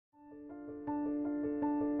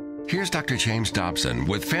Here's Dr. James Dobson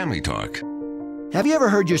with Family Talk. Have you ever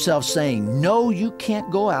heard yourself saying, no, you can't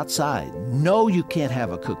go outside, no, you can't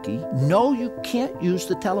have a cookie, no, you can't use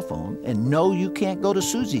the telephone, and no, you can't go to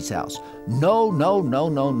Susie's house? No, no, no,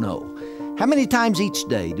 no, no. How many times each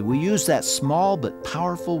day do we use that small but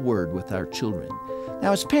powerful word with our children?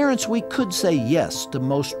 Now, as parents, we could say yes to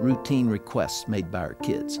most routine requests made by our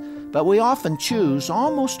kids, but we often choose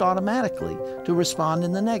almost automatically to respond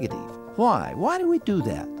in the negative. Why? Why do we do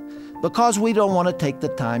that? Because we don't want to take the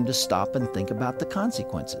time to stop and think about the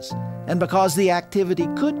consequences. And because the activity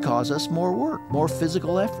could cause us more work, more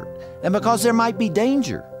physical effort. And because there might be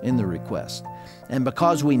danger in the request. And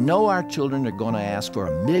because we know our children are going to ask for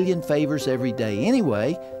 1,000,000 favors every day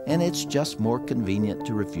anyway, and it's just more convenient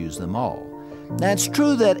to refuse them all. Now, it's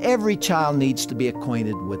true that every child needs to be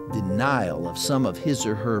acquainted with denial of some of his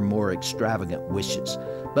or her more extravagant wishes.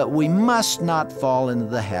 But we must not fall into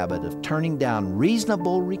the habit of turning down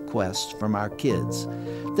reasonable requests from our kids.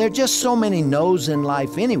 There are just so many no's in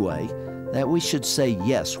life anyway that we should say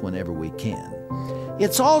yes whenever we can.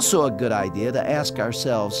 It's also a good idea to ask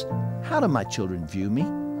ourselves, how do my children view me?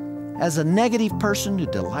 As a negative person who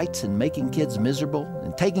delights in making kids miserable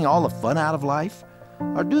and taking all the fun out of life?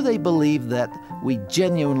 Or do they believe that we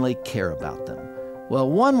genuinely care about them? Well,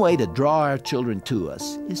 one way to draw our children to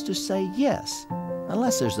us is to say yes,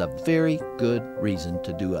 unless there's a very good reason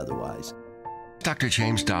to do otherwise. Dr.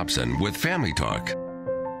 James Dobson with Family Talk.